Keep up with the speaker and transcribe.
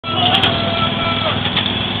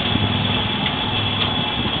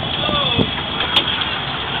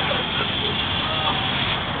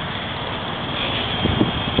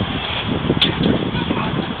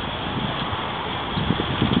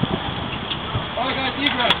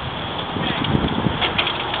Egret.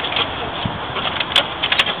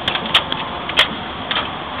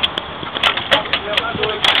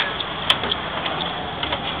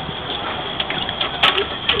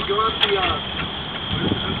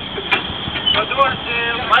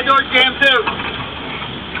 My door's jammed too.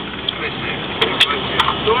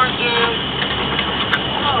 Door's jammed.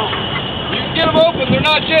 Oh. You can get them open, they're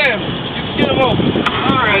not jammed. You can get them open.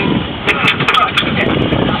 Alright.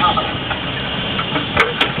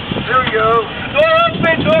 There we go. Door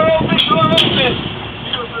open, door open, door open.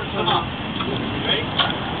 You go first. Come on. Ready?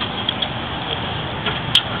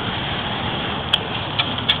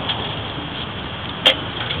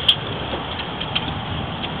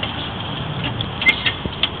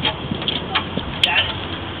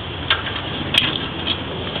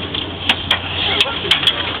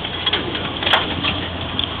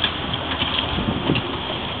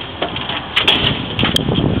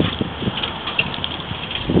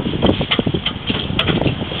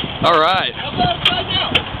 All right. How about upside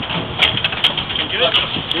down? Good?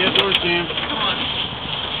 Yeah, door's jammed. Come on.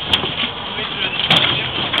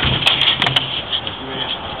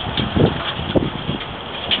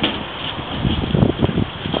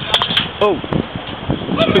 Oh.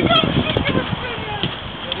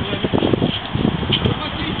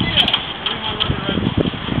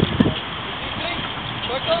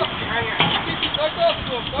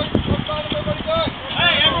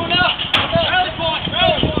 Hey, everyone up! Rally point!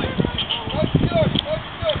 Rally point!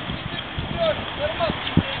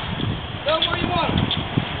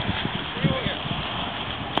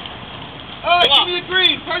 Alright, give me a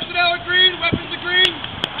green. Personnel are green, weapons are green.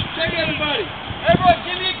 Take everybody. Everyone,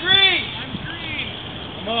 give me a green. I'm green.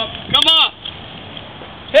 Come up. Come on.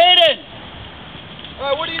 Hayden.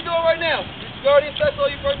 Alright, what are you doing right now? Guardian, that's all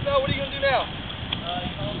you personnel. What are you going to do now?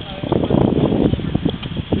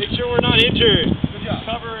 Make sure we're not injured. Good job.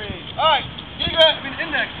 Covering. Alright,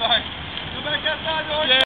 index, sorry. Go back outside, George.